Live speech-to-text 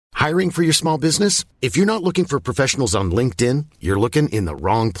Hiring for your small business? If you're not looking for professionals on LinkedIn, you're looking in the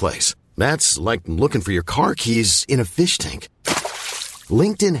wrong place. That's like looking for your car keys in a fish tank.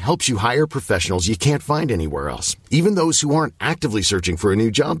 LinkedIn helps you hire professionals you can't find anywhere else, even those who aren't actively searching for a new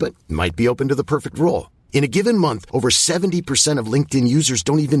job but might be open to the perfect role. In a given month, over 70% of LinkedIn users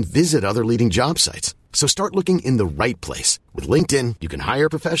don't even visit other leading job sites. So start looking in the right place. With LinkedIn, you can hire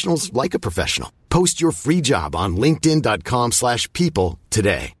professionals like a professional. Post your free job on linkedin.com/people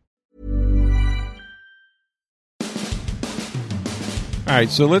today. All right,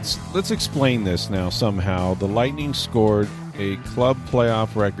 so let's explain this now somehow. The Lightning scored a club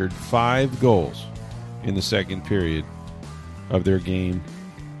playoff record 5 goals in the second period of their game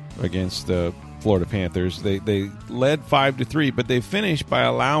against the Florida Panthers. They led 5-3, but they finished by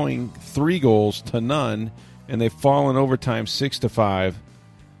allowing 3 goals to none, and they've fallen overtime 6-5,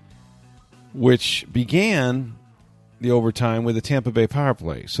 which began the overtime with the Tampa Bay power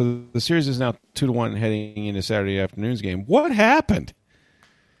play. So the series is now 2-1 heading into Saturday afternoon's game. What happened?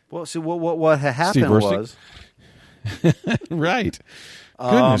 Well, see, what happened was... Right.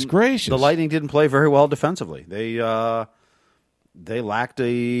 Goodness gracious. The Lightning didn't play very well defensively. They lacked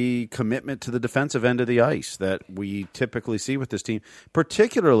a commitment to the defensive end of the ice that we typically see with this team,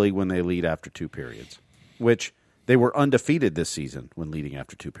 particularly when they lead after 2 periods, which they were undefeated this season when leading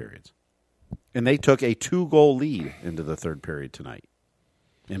after 2 periods. And they took a 2-goal lead into the third period tonight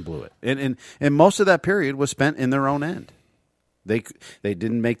and blew it. And most of that period was spent in their own end. They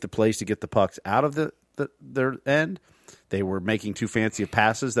didn't make the plays to get the pucks out of their end. They were making too fancy of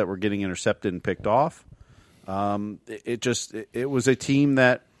passes that were getting intercepted and picked off. It was a team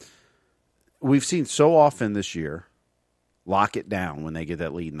that we've seen so often this year lock it down when they get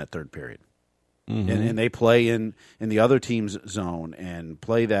that lead in that third period. Mm-hmm. And they play in the other team's zone and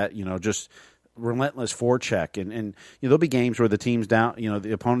play that, just relentless forecheck. And there'll be games where the team's down,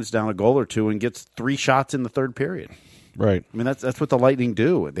 the opponent's down a goal or two and gets 3 shots in the third period. Right. I mean, that's what the Lightning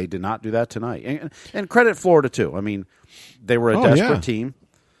do. They did not do that tonight. And credit Florida, too. I mean, they were a desperate team.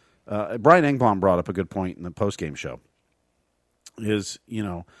 Brian Engblom brought up a good point in the postgame show. Is,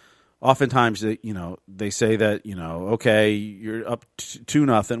 oftentimes, they say that, okay, you're up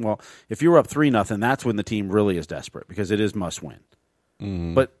 2-0. Well, if you were up 3-0, that's when the team really is desperate because it is must win.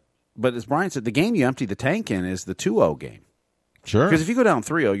 Mm. But as Brian said, the game you empty the tank in is the 2-0 game. Sure. Because if you go down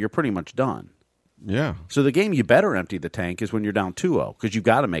 3-0, you're pretty much done. Yeah. So the game you better empty the tank is when you're down 2-0 because you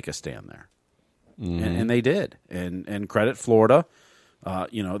got to make a stand there. Mm-hmm. And they did. And credit Florida.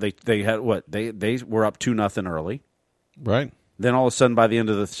 They had what? They were up 2-0 early. Right. Then all of a sudden by the end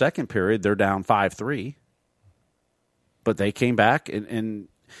of the second period, they're down 5-3. But they came back. And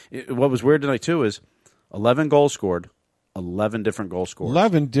what was weird tonight, too, is 11 goals scored, 11 different goal scorers.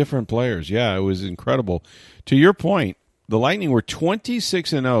 11 different players. Yeah, it was incredible. To your point, the Lightning were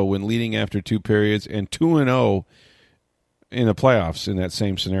 26-0 when leading after 2 periods and 2-0 in the playoffs in that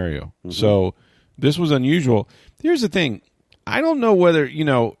same scenario. Mm-hmm. So this was unusual. Here's the thing. I don't know whether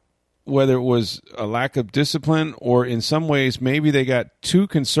it was a lack of discipline or in some ways maybe they got too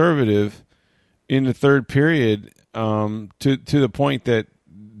conservative in the third period to the point that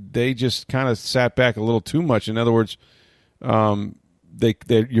they just kind of sat back a little too much. In other words,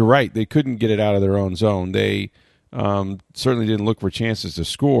 you're right. They couldn't get it out of their own zone. They certainly didn't look for chances to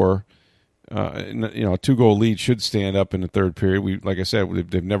score. A 2-goal lead should stand up in the third period. Like I said,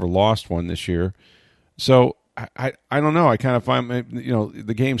 they've never lost one this year. So I don't know. I kind of find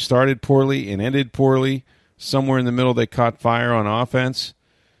the game started poorly and ended poorly. Somewhere in the middle, they caught fire on offense.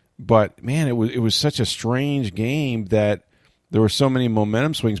 But man, it was such a strange game that there were so many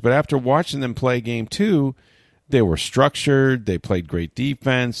momentum swings. But after watching them play game 2, they were structured. They played great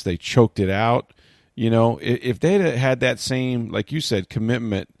defense. They choked it out. If they had that same, like you said,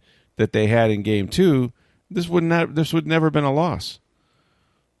 commitment that they had in game 2, this would never been a loss.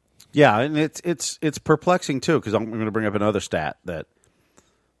 Yeah, and it's perplexing too because I'm going to bring up another stat that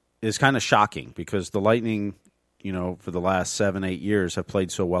is kind of shocking because the Lightning, for the last 7-8 years have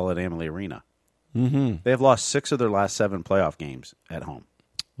played so well at Amalie Arena. Mm-hmm. They have lost 6 of their last 7 playoff games at home.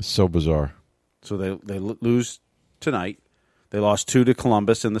 It's so bizarre. So they lose tonight. They lost 2 to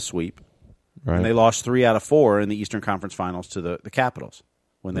Columbus in the sweep. Right. And they lost 3 out of 4 in the Eastern Conference Finals to the Capitals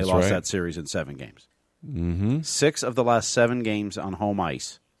when they lost that series in 7 games. Mm-hmm. 6 of the last 7 games on home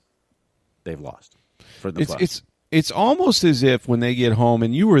ice, they've lost for the playoffs. It's almost as if when they get home,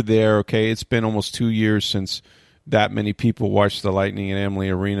 and you were there, okay, it's been almost 2 years since that many people watched the Lightning in Amalie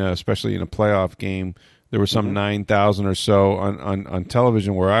Arena, especially in a playoff game. There were some 9,000 or so on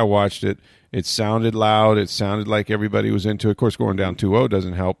television where I watched it. It sounded loud. It sounded like everybody was into it. Of course, going down 2-0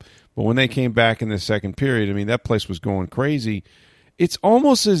 doesn't help. But when they came back in the second period, I mean, that place was going crazy. it's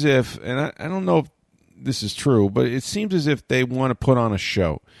almost as if, and I don't know if this is true, but it seems as if they want to put on a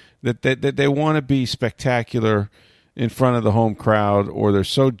show, that they want to be spectacular in front of the home crowd, or they're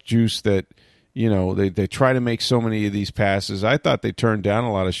so juiced that, they try to make so many of these passes. I thought they turned down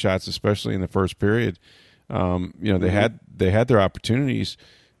a lot of shots, especially in the first period. They had their opportunities,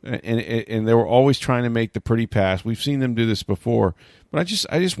 and they were always trying to make the pretty pass. We've seen them do this before, but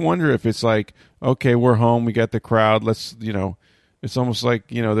I just wonder if it's like, okay, we're home, we got the crowd, let's, it's almost like,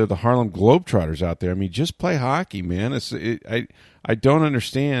 they're the Harlem Globetrotters out there. I mean, just play hockey, man. I don't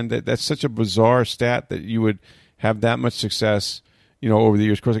understand that. That's such a bizarre stat that you would have that much success, over the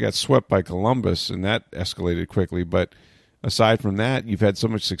years. Of course, I got swept by Columbus, and that escalated quickly. But aside from that, you've had so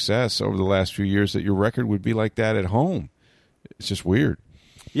much success over the last few years that your record would be like that at home. It's just weird.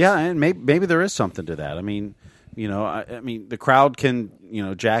 Yeah, and maybe there is something to that. I mean, I mean, the crowd can,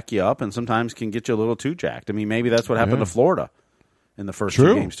 jack you up, and sometimes can get you a little too jacked. I mean, maybe that's what happened to Florida in the first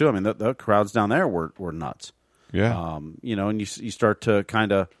two games too. I mean, the crowds down there were nuts. Yeah. And you start to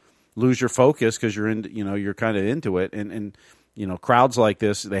kind of lose your focus because you're you're kind of into it, and crowds like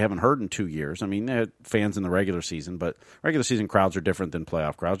this they haven't heard in 2 years. I mean, they had fans in the regular season, but regular season crowds are different than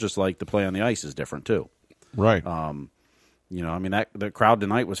playoff crowds. Just like the play on the ice is different too. Right. I mean, that the crowd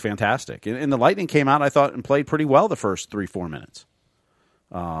tonight was fantastic, and the Lightning came out, I thought, and played pretty well the first 3-4 minutes.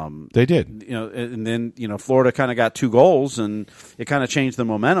 They did. And then Florida kind of got 2 goals, and it kind of changed the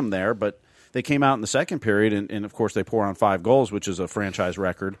momentum there. But they came out in the second period, and of course they pour on 5 goals, which is a franchise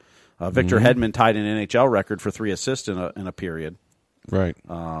record. Victor Hedman tied an NHL record for 3 assists in a period. Right.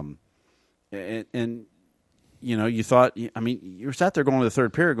 And you thought, I mean, you were sat there going to the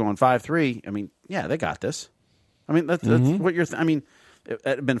third period, going 5-3. I mean, yeah, they got this. I mean, that's what you're. I mean, it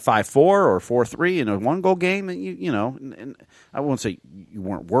had been 5-4 or 4-3 in a 1-goal game, and and I won't say you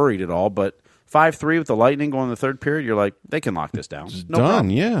weren't worried at all, but 5-3 with the Lightning going in the third period, you're like, they can lock this down. No done. problem.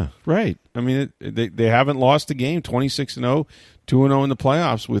 Yeah, right. I mean, they haven't lost a game. 26-0, 2-0 in the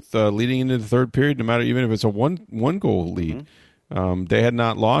playoffs with leading into the third period. No matter, even if it's a one goal lead, they had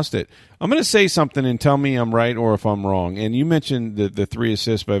not lost it. I'm going to say something and tell me I'm right or if I'm wrong. And you mentioned the 3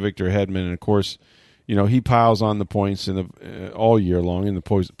 assists by Victor Hedman, and of course, he piles on the points in the all year long in the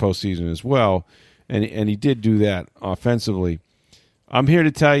postseason as well, and he did do that offensively. I'm here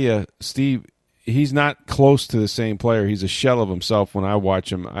to tell you, Steve, he's not close to the same player. He's a shell of himself when I watch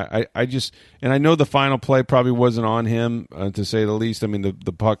him. I just, and I know the final play probably wasn't on him, to say the least. I mean,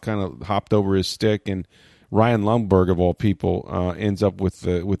 the puck kind of hopped over his stick, and Ryan Lundberg, of all people, ends up with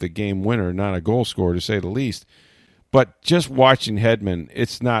the game winner, not a goal scorer, to say the least. But just watching Hedman,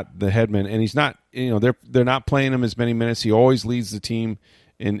 it's not the Hedman, and he's not. They're not playing him as many minutes. He always leads the team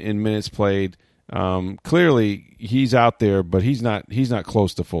in minutes played. Clearly, he's out there, but he's not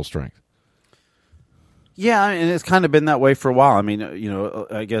close to full strength. Yeah, and it's kind of been that way for a while. I mean,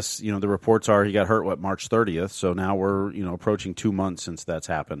 I guess the reports are he got hurt March 30th, so now we're approaching 2 months since that's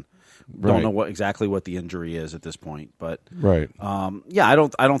happened. Don't know exactly what the injury is at this point, but right. Yeah, I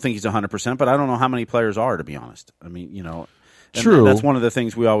don't think he's 100%, but I don't know how many players are, to be honest. I mean, true. That's one of the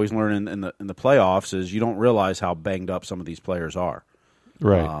things we always learn in the playoffs is you don't realize how banged up some of these players are.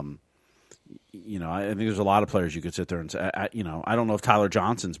 Right. I think there's a lot of players you could sit there and say, I don't know if Tyler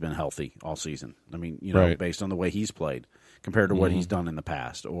Johnson's been healthy all season. I mean, right. Based on the way he's played compared to what he's done in the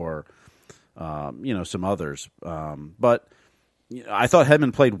past, or some others. But I thought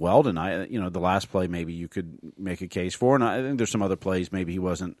Hedman played well tonight. The last play maybe you could make a case for, and I think there's some other plays maybe he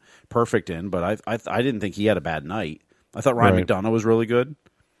wasn't perfect in, but I didn't think he had a bad night. I thought Ryan McDonough was really good.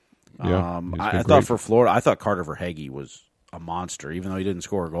 Yeah, I thought for Florida, I thought Carter Verhaeghe was a monster, even though he didn't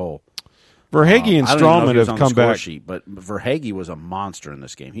score a goal. Verhaeghe and Strawman have come back. Sheet, but Verhaeghe was a monster in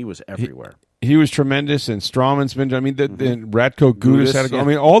this game. He was everywhere. He was tremendous, and Strawman's been. I mean, Radko Gudas had a goal. Yeah. I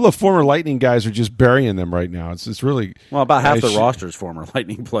mean, all the former Lightning guys are just burying them right now. It's really about half the roster is former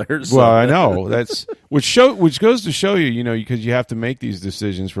Lightning players. So. Well, I know that's which goes to show you, because you have to make these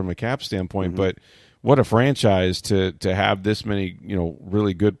decisions from a cap standpoint. But what a franchise to have this many,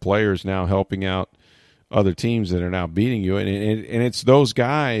 really good players now helping out other teams that are now beating you, and it's those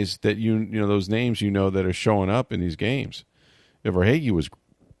guys that those names that are showing up in these games. Verhaeghe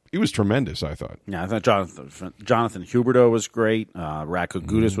was tremendous, I thought. Yeah, I thought Jonathan Huberdeau was great. Radko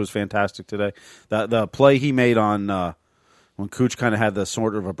Gudas was fantastic today. The play he made on when Cooch kind of had the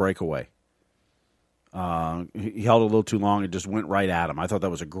sort of a breakaway. He held a little too long and just went right at him. I thought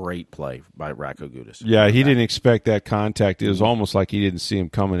that was a great play by Radko Gudas. Yeah, he didn't expect that contact. It was almost like he didn't see him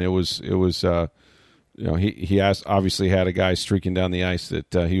coming. It was. He obviously had a guy streaking down the ice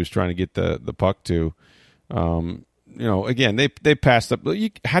that he was trying to get the puck to. Again, they passed up.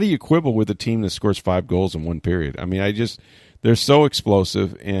 How do you quibble with a team that scores 5 goals in one period? I mean, they're so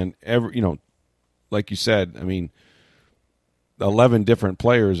explosive, and like you said, I mean, 11 different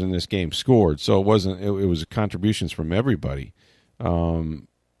players in this game scored, so it wasn't. It was contributions from everybody,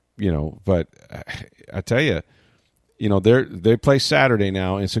 But I tell you, they play Saturday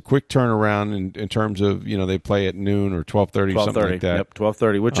now. And it's a quick turnaround in terms of they play at noon or 12:30, something like that. Yep,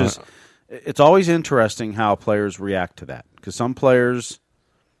 12:30, which is it's always interesting how players react to that, because some players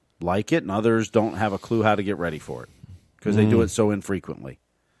like it and others don't have a clue how to get ready for it because they do it so infrequently.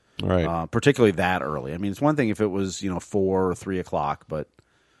 Right. Particularly that early. I mean, it's one thing if it was 4 or 3 o'clock, but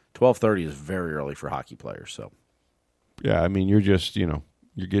 12:30 is very early for hockey players. So, yeah, I mean, you're just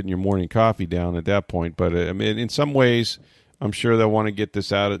you're getting your morning coffee down at that point. But I mean, in some ways, I'm sure they'll want to get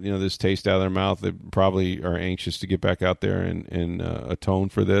this out of this taste out of their mouth. They probably are anxious to get back out there and atone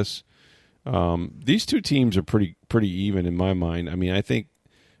for this. These two teams are pretty even in my mind. I mean, I think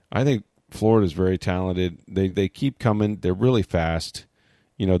Florida's very talented. They keep coming. They're really fast.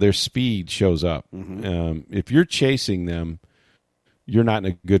 Their speed shows up. Mm-hmm. If you're chasing them, you're not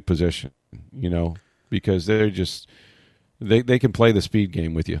in a good position, because they're just they can play the speed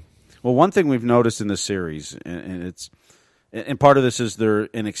game with you. Well, one thing we've noticed in this series, and part of this is their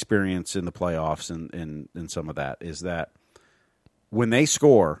inexperience in the playoffs and some of that, is that when they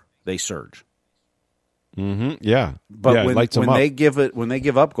score, they surge. Mm-hmm. Yeah, but when they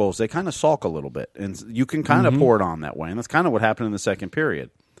give up goals, they kind of sulk a little bit, and you can kind of pour it on that way. And that's kind of what happened in the second period.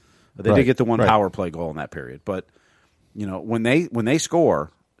 They did get the one power play goal in that period, but when they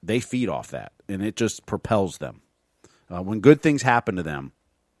score, they feed off that, and it just propels them. When good things happen to them,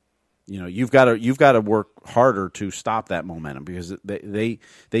 you've got to work harder to stop that momentum, because they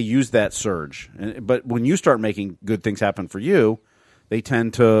use that surge. But when you start making good things happen for you, they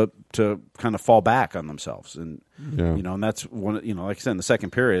tend to kind of fall back on themselves, and and that's one. Like I said, in the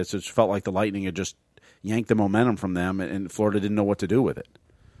second period, it just felt like the Lightning had just yanked the momentum from them, and Florida didn't know what to do with it.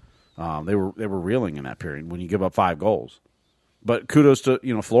 They were reeling in that period when you give up 5 goals. But kudos to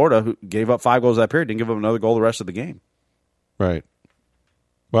Florida, who gave up 5 goals that period, didn't give up another goal the rest of the game. Right.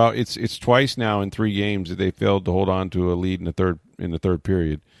 Well, it's twice now in 3 games that they failed to hold on to a lead in the third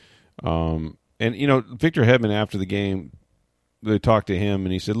period. And Victor Hedman, after the game, they talked to him,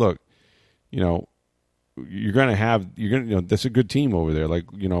 and he said, "Look, you're gonna that's a good team over there.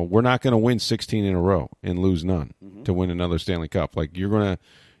 Like, we're not gonna win 16 in a row and lose none to win another Stanley Cup. Like, you're gonna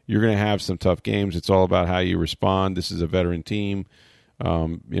have some tough games. It's all about how you respond. This is a veteran team.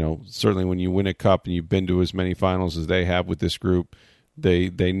 Certainly when you win a cup and you've been to as many finals as they have with this group,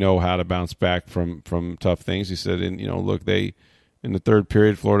 they know how to bounce back from tough things." He said, and look, they in the third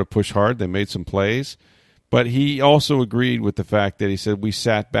period, Florida pushed hard. They made some plays. But he also agreed with the fact that he said we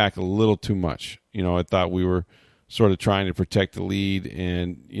sat back a little too much. I thought we were sort of trying to protect the lead,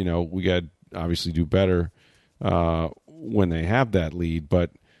 and we got to obviously do better when they have that lead.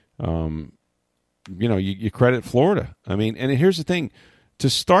 But you credit Florida. I mean, and here's the thing: to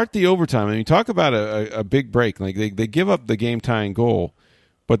start the overtime. I mean, talk about a big break. Like they give up the game tying goal,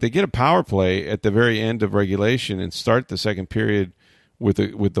 but they get a power play at the very end of regulation and start the second period with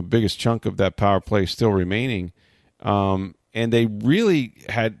the biggest chunk of that power play still remaining, and they really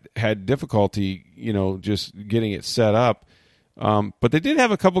had difficulty, just getting it set up. But they did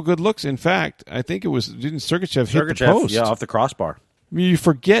have a couple good looks. In fact, I think didn't Sergachev hit the post? Yeah, off the crossbar. I mean, you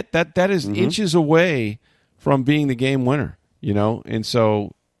forget that is inches away from being the game winner, and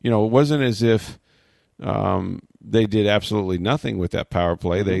so it wasn't as if they did absolutely nothing with that power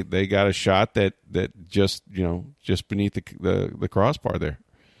play. They got a shot that just beneath the crossbar there.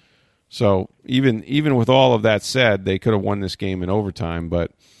 So even with all of that said, they could have won this game in overtime,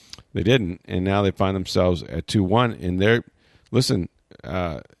 but they didn't. And now they find themselves at 2-1. And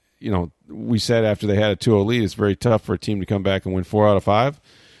we said after they had a 2-0 lead, it's very tough for a team to come back and win 4 out of 5.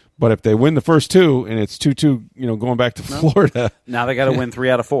 But if they win the first 2 and it's 2-2, going back to Florida. Now they got to win 3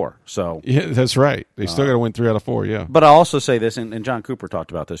 out of 4. So yeah, that's right. They still got to win 3 out of 4, yeah. But I'll also say this, and John Cooper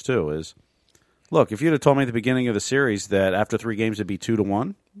talked about this too, is, look, if you'd have told me at the beginning of the series that after 3 games it'd be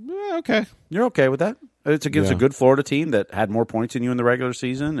 2-1, okay. You're okay with that. It's against a good Florida team that had more points than you in the regular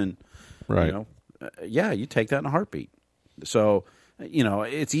season, and right. You take that in a heartbeat. So,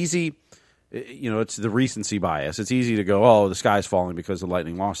 it's easy. It's the recency bias. It's easy to go, oh, the sky's falling because the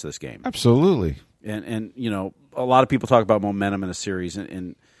Lightning lost this game. Absolutely. And a lot of people talk about momentum in a series,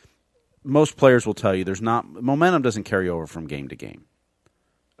 and most players will tell you momentum doesn't carry over from game to game.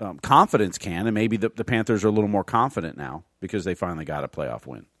 Confidence can, and maybe the Panthers are a little more confident now because they finally got a playoff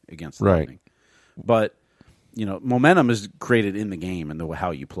win against the Lightning. But, momentum is created in the game and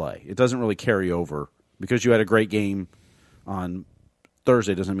how you play. It doesn't really carry over. Because you had a great game on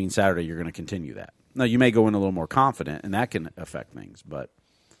Thursday doesn't mean Saturday you're going to continue that. Now, you may go in a little more confident, and that can affect things. But,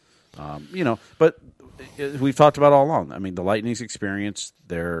 but we've talked about all along. I mean, the Lightning's experience,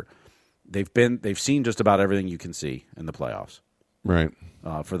 they've seen just about everything you can see in the playoffs. Right.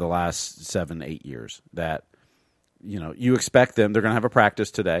 For the last 7-8 years. That, you expect them, they're going to have a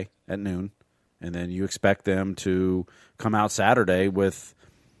practice today at noon, and then you expect them to come out Saturday with,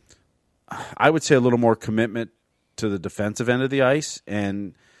 I would say, a little more commitment to the defensive end of the ice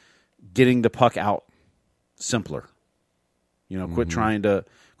and getting the puck out simpler. Quit trying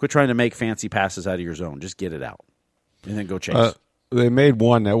to make fancy passes out of your zone. Just get it out, and then go chase. They made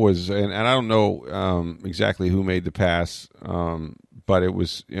one that was, and I don't know exactly who made the pass, but it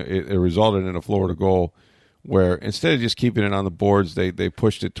resulted in a Florida goal where instead of just keeping it on the boards, they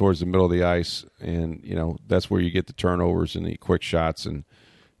pushed it towards the middle of the ice, and that's where you get the turnovers and the quick shots, and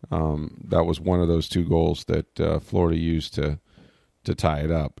that was one of those 2 goals that Florida used to tie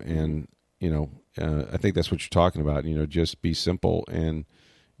it up, and I think that's what you're talking about. Just be simple and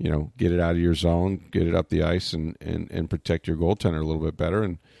get it out of your zone, get it up the ice, and protect your goaltender a little bit better.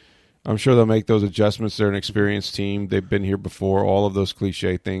 And I'm sure they'll make those adjustments. They're an experienced team. They've been here before. All of those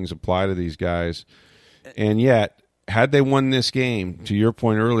cliche things apply to these guys. And yet, had they won this game, to your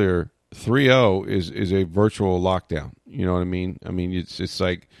point earlier, 3-0 is a virtual lockdown. You know what I mean? I mean, it's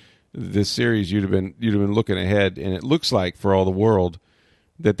like this series you'd have been looking ahead, and it looks like for all the world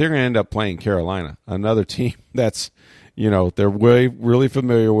that they're going to end up playing Carolina, another team that's they're really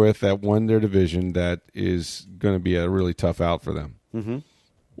familiar with, that won their division, that is going to be a really tough out for them. Mm-hmm.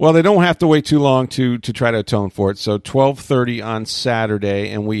 Well, they don't have to wait too long to try to atone for it. So 12:30 on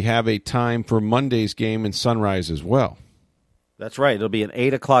Saturday, and we have a time for Monday's game in Sunrise as well. That's right. It'll be an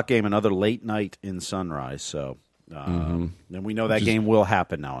 8:00 game, another late night in Sunrise. So, and we know that game will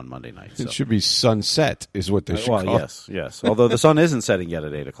happen now on Monday night. So. It should be sunset, is what they should call it. Yes. Although the sun isn't setting yet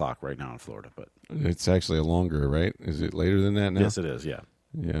at 8:00 right now in Florida, but it's actually a longer, right? Is it later than that now? Yes, it is. Yeah.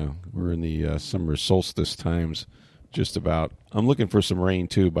 Yeah, we're in the summer solstice times. Just about. I'm looking for some rain,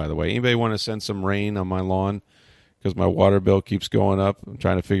 too, by the way. Anybody want to send some rain on my lawn? Because my water bill keeps going up. I'm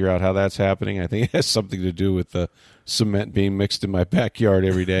trying to figure out how that's happening. I think it has something to do with the cement being mixed in my backyard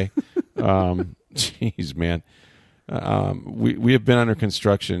every day. Jeez, man. We have been under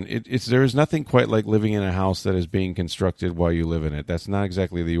construction. There is nothing quite like living in a house that is being constructed while you live in it. That's not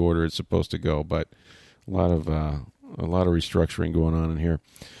exactly the order it's supposed to go, but a lot of restructuring going on in here.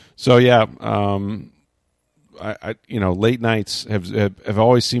 So, yeah, I late nights have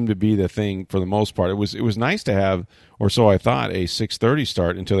always seemed to be the thing for the most part. It was nice to have, or so I thought, a 6:30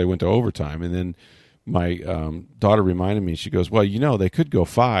 start until they went to overtime, and then my daughter reminded me. She goes, "Well, they could go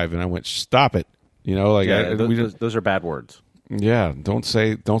 5," and I went, "Stop it!" Those are bad words. Yeah, don't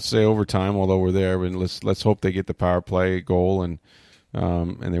say overtime. Although we're there, and let's hope they get the power play goal, and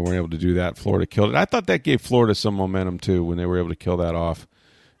they weren't able to do that. Florida killed it. I thought that gave Florida some momentum too when they were able to kill that off,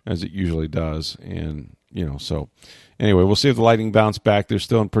 as it usually does, and. So anyway, we'll see if the Lightning bounce back. They're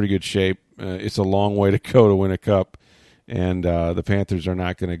still in pretty good shape. It's a long way to go to win a cup, and the Panthers are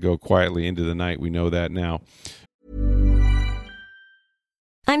not going to go quietly into the night. We know that now.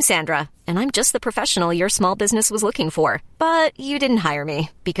 I'm Sandra, and I'm just the professional your small business was looking for. But you didn't hire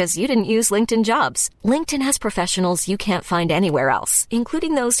me because you didn't use LinkedIn Jobs. LinkedIn has professionals you can't find anywhere else,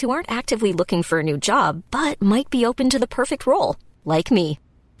 including those who aren't actively looking for a new job, but might be open to the perfect role, like me.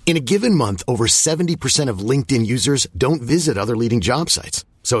 In a given month, over 70% of LinkedIn users don't visit other leading job sites.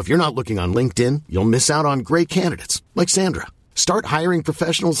 So if you're not looking on LinkedIn, you'll miss out on great candidates like Sandra. Start hiring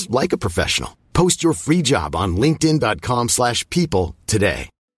professionals like a professional. Post your free job on linkedin.com/people today.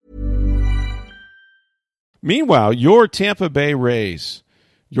 Meanwhile, your Tampa Bay Rays,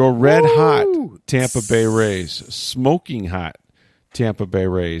 your red-hot Tampa Bay Rays, smoking hot Tampa Bay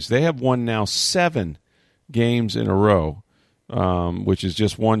Rays, they have won now 7 games in a row. Which is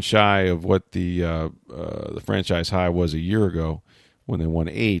just one shy of what the franchise high was a year ago when they won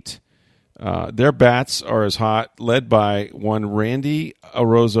 8. Their bats are as hot, led by one Randy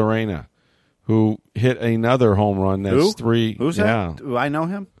Arozarena, who hit another home run. That's 3. Who's that? Do I know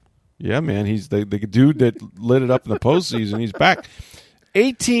him? Yeah, man. He's the dude that lit it up in the postseason. He's back.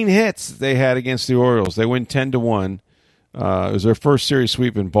 18 hits they had against the Orioles. They win 10-1. It was their first series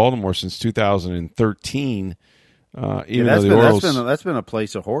sweep in Baltimore since 2013. That's been a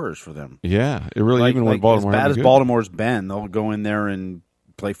place of horrors for them. Yeah, it really even when Baltimore as bad as Baltimore's been, they'll go in there and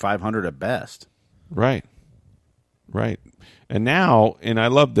play 500 at best. Right. And now, and I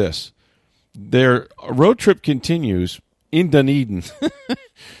love this, their road trip continues in Dunedin.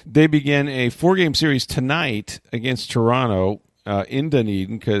 They begin a 4-game series tonight against Toronto in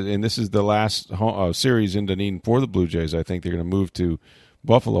Dunedin, and this is the last series in Dunedin for the Blue Jays. I think they're going to move to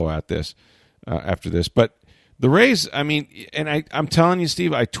Buffalo at this. after this. But the Rays, I mean, and I'm telling you,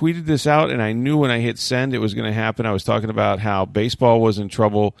 Steve, I tweeted this out, and I knew when I hit send it was going to happen. I was talking about how baseball was in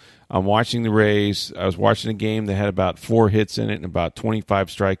trouble. I'm watching the Rays. I was watching a game that had about 4 hits in it and about 25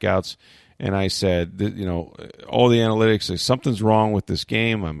 strikeouts. And I said, all the analytics, something's wrong with this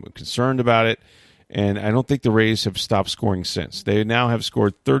game. I'm concerned about it. And I don't think the Rays have stopped scoring since. They now have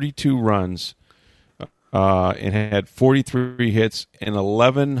scored 32 runs and had 43 hits and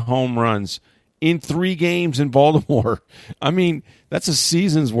 11 home runs in 3 games in Baltimore. I mean, that's a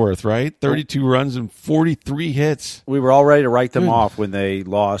season's worth, right? 32 runs and 43 hits. We were all ready to write them off when they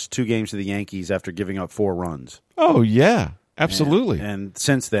lost 2 games to the Yankees after giving up 4 runs. Oh, yeah, absolutely. And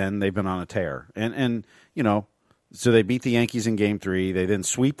since then, they've been on a tear. And so they beat the Yankees in Game 3. They then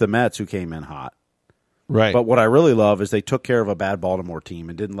sweep the Mets, who came in hot. Right. But what I really love is they took care of a bad Baltimore team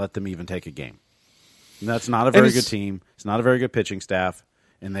and didn't let them even take a game. And that's not a very good team. It's not a very good pitching staff.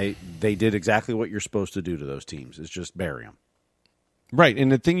 And they did exactly what you're supposed to do to those teams, is just bury them. Right,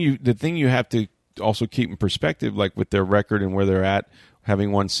 and the thing you have to also keep in perspective, like with their record and where they're at,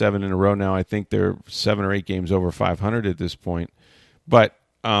 having won 7 in a row now, I think they're 7 or 8 games over 500 at this point. But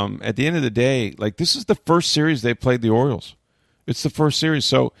at the end of the day, like, this is the first series they played the Orioles. It's the first series,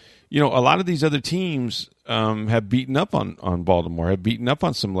 so a lot of these other teams have beaten up on Baltimore, have beaten up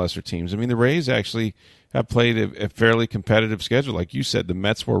on some lesser teams. I mean, the Rays actually have played a fairly competitive schedule. Like you said, the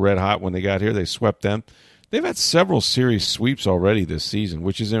Mets were red hot when they got here. They swept them. They've had several series sweeps already this season,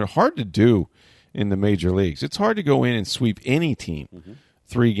 which is hard to do in the major leagues. It's hard to go in and sweep any team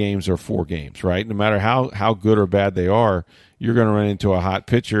 3 games or 4 games, right? No matter how good or bad they are, you're going to run into a hot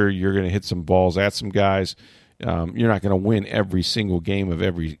pitcher. You're going to hit some balls at some guys. You're not going to win every single game of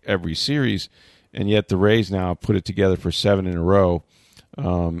every series. And yet the Rays now put it together for 7 in a row.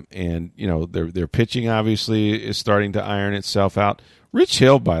 And their pitching obviously is starting to iron itself out. Rich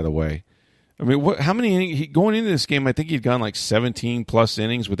Hill, by the way, I mean, how many innings going into this game? I think he'd gone like 17 plus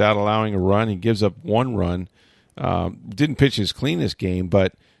innings without allowing a run. He gives up 1 run. Didn't pitch his cleanest game,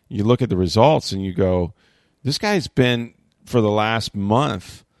 but you look at the results and you go, this guy's been for the last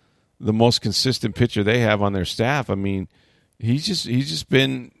month the most consistent pitcher they have on their staff. I mean, he's just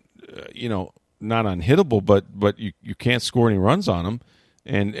been not unhittable, but you can't score any runs on him.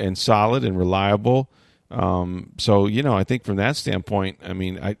 And solid and reliable. So, I think from that standpoint, I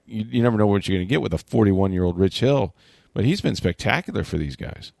mean, you never know what you're going to get with a 41-year-old Rich Hill, but he's been spectacular for these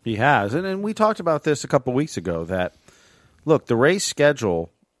guys. He has. And we talked about this a couple weeks ago that, look, the Rays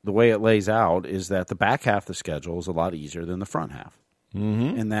schedule, the way it lays out, is that the back half of the schedule is a lot easier than the front half.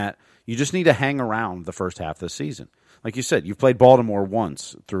 Mm-hmm. And that you just need to hang around the first half of the season. Like you said, you've played Baltimore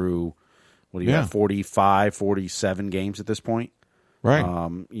once through, have, 45, 47 games at this point? Right.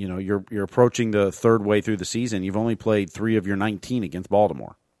 You're approaching the third way through the season. You've only played 3 of your 19 against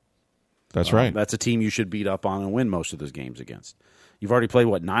Baltimore. That's right. That's a team you should beat up on and win most of those games against. You've already played,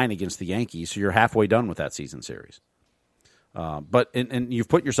 9 against the Yankees, so you're halfway done with that season series. But you've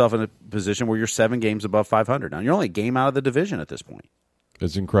put yourself in a position where you're 7 games above 500. Now, you're only a game out of the division at this point.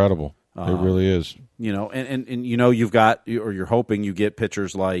 It's incredible. It really is. And you've got, or you're hoping you get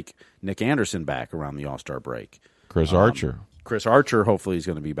pitchers like Nick Anderson back around the All-Star break. Chris Archer. Chris Archer hopefully is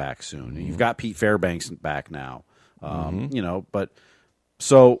going to be back soon. Mm-hmm. You've got Pete Fairbanks back now. But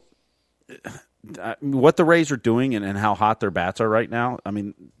so what the Rays are doing and how hot their bats are right now, I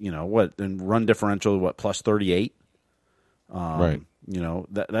mean, and run differential, plus 38? Right.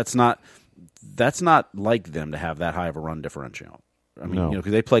 That's not like them to have that high of a run differential. I mean, no.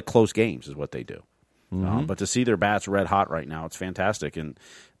 Because they play close games is what they do. Mm-hmm. But to see their bats red hot right now, it's fantastic. And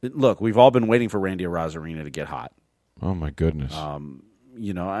look, we've all been waiting for Randy Arozarena to get hot. Oh my goodness! I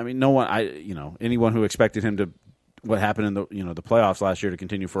mean, no one. Anyone who expected him to, what happened in the playoffs last year to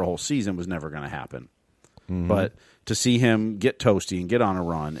continue for a whole season was never going to happen. Mm-hmm. But to see him get toasty and get on a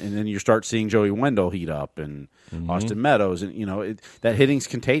run, and then you start seeing Joey Wendell heat up and Austin Meadows, and that hitting's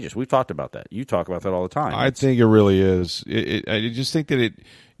contagious. We've talked about that. You talk about that all the time. I think it really is. I just think that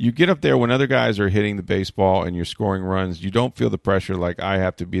you get up there when other guys are hitting the baseball and you're scoring runs. You don't feel the pressure like I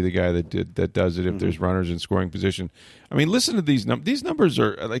have to be the guy that does it if there's runners in scoring position. I mean, listen to these numbers. These numbers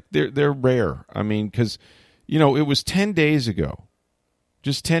are like they're rare. I mean, because it was 10 days ago.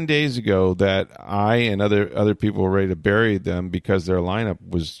 Just 10 days ago that I and other people were ready to bury them because their lineup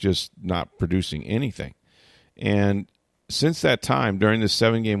was just not producing anything. And since that time, during this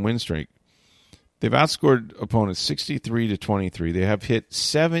 7-game win streak, they've outscored opponents 63-23. They have hit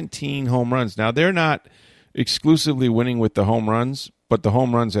 17 home runs. Now, they're not exclusively winning with the home runs, but the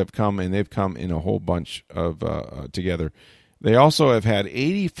home runs have come, and they've come in a whole bunch of together. They also have had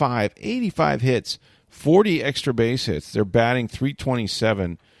 85 hits, 40 extra base hits. They're batting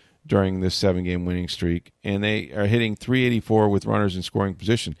 .327. during this 7-game winning streak, and they are hitting .384 with runners in scoring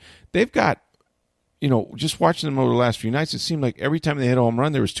position. They've got, just watching them over the last few nights, it seemed like every time they hit a home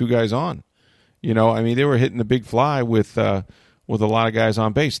run, there was 2 guys on. They were hitting the big fly with a lot of guys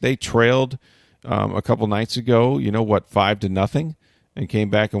on base. They trailed a couple nights ago, 5-0, and came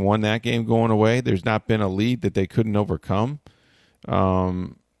back and won that game going away. There's not been a lead that they couldn't overcome.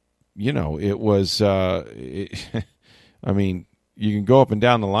 It was, I mean, you can go up and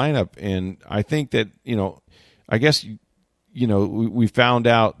down the lineup, and I think that, I guess, we found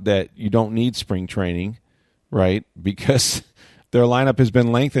out that you don't need spring training, right? Because their lineup has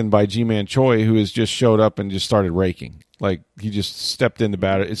been lengthened by Ji-Man Choi, who has just showed up and just started raking. Like, he just stepped in the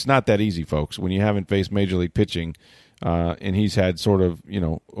batter. It's not that easy, folks, when you haven't faced Major League pitching, and he's had sort of,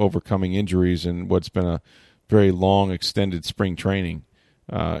 overcoming injuries and what's been a very long, extended spring training.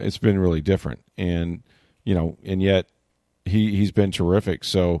 It's been really different. And, and yet he's been terrific.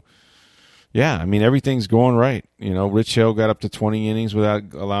 So, yeah, I mean, everything's going right. Rich Hill got up to 20 innings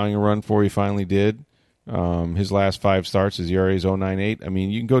without allowing a run before he finally did. His last 5 starts, his ERA is 0.98. I mean,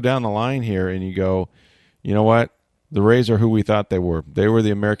 you can go down the line here and you go, you know what? The Rays are who we thought they were. They were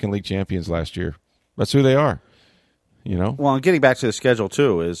the American League champions last year. That's who they are. Well, and getting back to the schedule,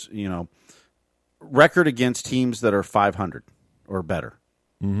 too, is, record against teams that are 500 or better.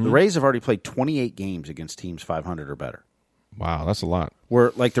 Mm-hmm. The Rays have already played 28 games against teams 500 or better. Wow, that's a lot.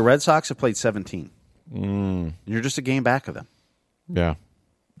 Where, like, the Red Sox have played 17. You're just a game back of them. Yeah.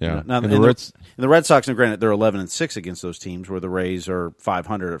 Yeah. Now, the Red Sox, and granted, they're 11-6 against those teams, where the Rays are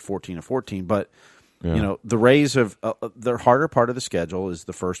 500 at 14-14. But, the Rays have their harder part of the schedule is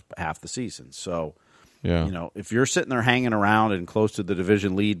the first half of the season. So, if you're sitting there hanging around and close to the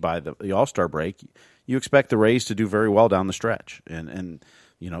division lead by the All-Star break, you expect the Rays to do very well down the stretch. And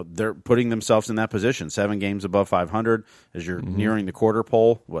they're putting themselves in that position, 7 games above 500 as you're nearing the quarter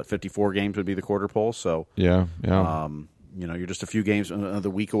pole. 54 games would be the quarter pole. So, yeah. You're just a few games,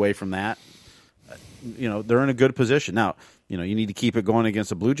 the week away from that. They're in a good position. Now, you need to keep it going against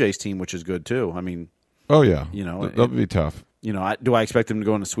the Blue Jays team, which is good too. I mean, oh yeah, that'll be tough. Do I expect them to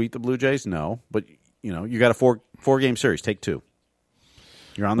go in and sweep the Blue Jays? No, but you got a 4-game series. Take 2.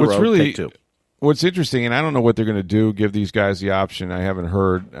 You're on the road. Take 2. What's interesting, and I don't know what they're going to do, give these guys the option. I haven't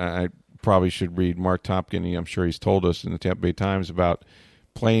heard. I probably should read Mark Topkin. I'm sure he's told us in the Tampa Bay Times about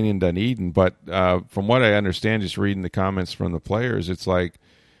playing in Dunedin. But from what I understand, just reading the comments from the players, it's like,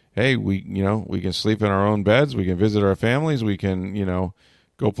 hey, we can sleep in our own beds. We can visit our families. We can,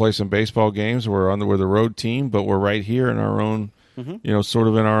 go play some baseball games. We're the road team, but we're right here in our own, sort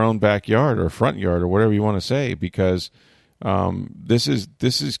of in our own backyard or front yard or whatever you want to say, because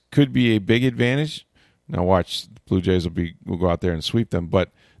this could be a big advantage. Now watch, the Blue Jays will go out there and sweep them.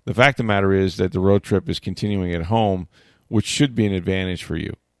 But the fact of the matter is that the road trip is continuing at home, which should be an advantage for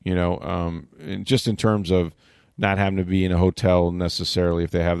you. And just in terms of not having to be in a hotel necessarily if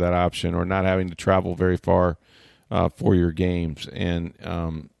they have that option, or not having to travel very far for your games. And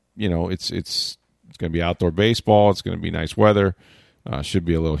it's going to be outdoor baseball. It's going to be nice weather. Should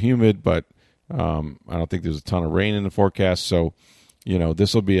be a little humid, but I don't think there's a ton of rain in the forecast. So,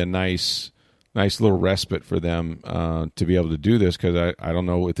 this will be a nice little respite for them to be able to do this, because I don't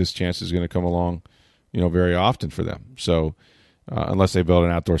know if this chance is going to come along, very often for them. So unless they build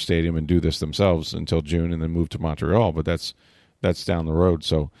an outdoor stadium and do this themselves until June and then move to Montreal, but that's down the road.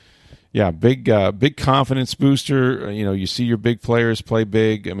 So, yeah, big confidence booster. You see your big players play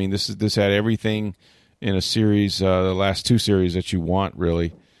big. I mean, this had everything in a series, the last 2 series that you want,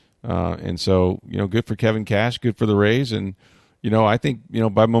 really. And so, good for Kevin Cash, good for the Rays. And, I think,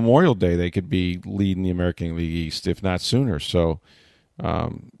 by Memorial Day, they could be leading the American League East, if not sooner. So,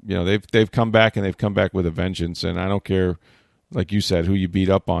 they've come back, and they've come back with a vengeance. And I don't care, like you said, who you beat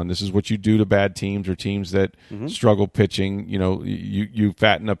up on. This is what you do to bad teams or teams that struggle pitching. You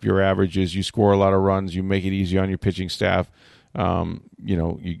fatten up your averages, you score a lot of runs, you make it easy on your pitching staff.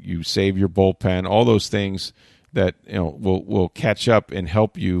 You save your bullpen, all those things that will catch up and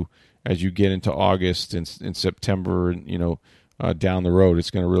help you as you get into August and September, and down the road. It's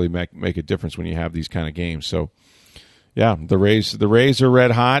going to really make a difference when you have these kind of games. So, yeah, the Rays are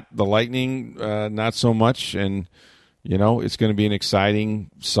red hot. The Lightning, not so much, and it's going to be an exciting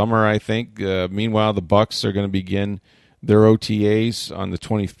summer, I think. Meanwhile, the Bucks are going to begin their OTAs on the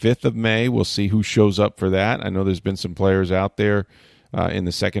 25th of May. We'll see who shows up for that. I know there's been some players out there in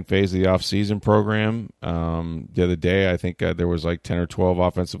the second phase of the offseason program. The other day, I think there was like 10 or 12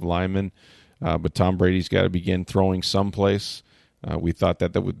 offensive linemen, but Tom Brady's got to begin throwing someplace. We thought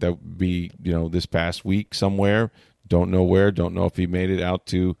that would be this past week somewhere. Don't know where. Don't know if he made it out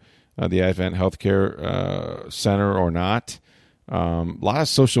to the Advent Healthcare Center or not. A lot of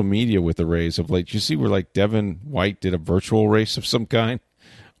social media with the Rays of late. You see where like Devin White did a virtual race of some kind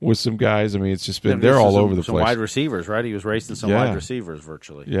with some guys. I mean, it's just been they're all over the some place. Wide receivers, right? He was racing some wide receivers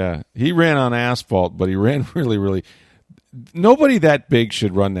virtually. Yeah, he ran on asphalt, but he ran really, really. Nobody that big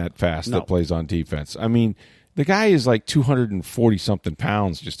should run that fast that plays on defense. I mean, the guy is like 240 something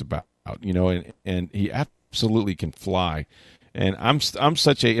pounds, just about. And he absolutely can fly. And I'm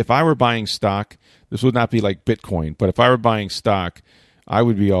such a, if I were buying stock, this would not be like Bitcoin, but if I were buying stock, I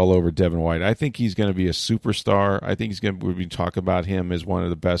would be all over Devin White. I think he's going to be a superstar. I think we'll be talking about him as one of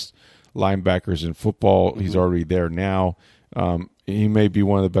the best linebackers in football. He's already there now. He may be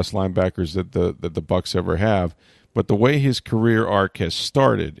one of the best linebackers that the Bucs ever have. But the way his career arc has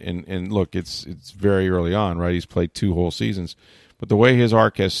started, and look, it's very early on, right? He's played 2 whole seasons. But the way his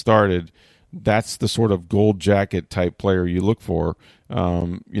arc has started, that's the sort of gold jacket type player you look for,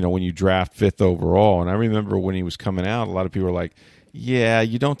 when you draft 5th overall. And I remember when he was coming out, a lot of people were like, yeah,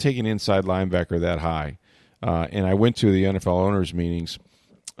 you don't take an inside linebacker that high. And I went to the NFL owners meetings,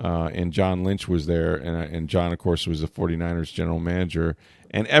 and John Lynch was there, and John, of course, was the 49ers general manager.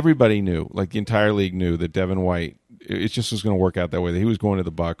 And everybody knew, like the entire league knew, that Devin White, it just was going to work out that way, that he was going to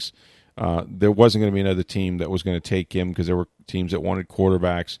the Bucs. There wasn't going to be another team that was going to take him because there were teams that wanted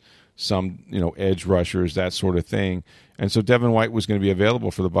quarterbacks, some edge rushers, that sort of thing. And so Devin White was going to be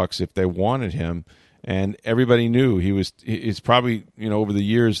available for the Bucs if they wanted him. And everybody knew he's probably, over the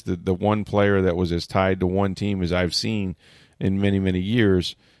years, the one player that was as tied to one team as I've seen in many, many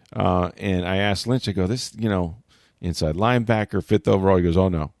years. And I asked Lynch, I go, this, inside linebacker, 5th overall. He goes, oh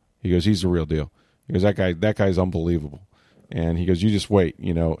no. He goes, he's the real deal. He goes, that guy's unbelievable. And he goes, you just wait,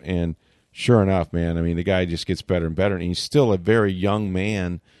 and sure enough, man, I mean, the guy just gets better and better. And he's still a very young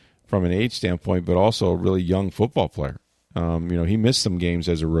man from an age standpoint, but also a really young football player. He missed some games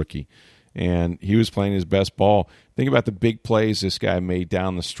as a rookie, and he was playing his best ball. Think about the big plays this guy made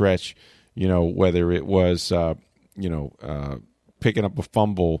down the stretch, whether it was, picking up a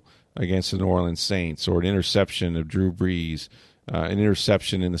fumble against the New Orleans Saints or an interception of Drew Brees, an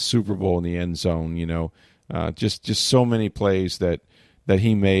interception in the Super Bowl in the end zone, just so many plays that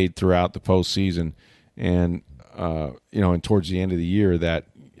he made throughout the postseason, and and towards the end of the year, that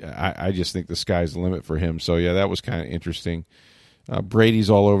I just think the sky's the limit for him. So yeah, that was kind of interesting. Brady's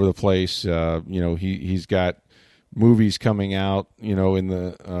all over the place. He's got movies coming out, in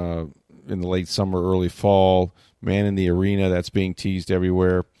the late summer, early fall. Man in the Arena, that's being teased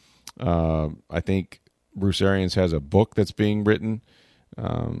everywhere. I think Bruce Arians has a book that's being written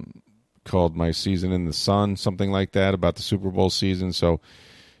called My Season in the Sun, something like that, about the Super Bowl season. So,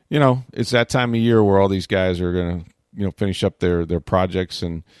 it's that time of year where all these guys are going to, finish up their projects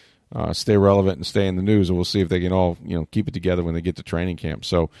and stay relevant and stay in the news. And we'll see if they can all, keep it together when they get to training camp.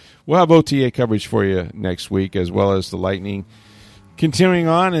 So we'll have OTA coverage for you next week, as well as the Lightning continuing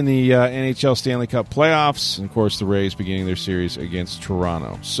on in the NHL Stanley Cup playoffs. And, of course, the Rays beginning their series against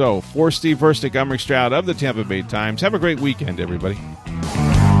Toronto. So for Steve Versnick, I'm Rick Stroud of the Tampa Bay Times. Have a great weekend, everybody.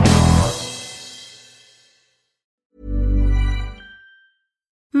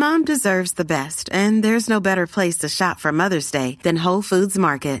 Mom deserves the best, and there's no better place to shop for Mother's Day than Whole Foods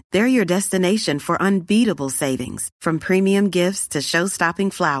Market. They're your destination for unbeatable savings, from premium gifts to show-stopping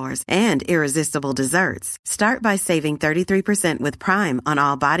flowers and irresistible desserts. Start by saving 33% with Prime on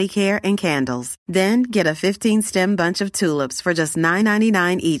all body care and candles. Then get a 15-stem bunch of tulips for just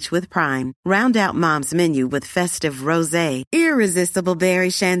 $9.99 each with Prime. Round out Mom's menu with festive rosé, irresistible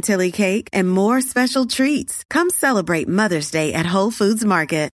berry chantilly cake, and more special treats. Come celebrate Mother's Day at Whole Foods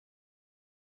Market.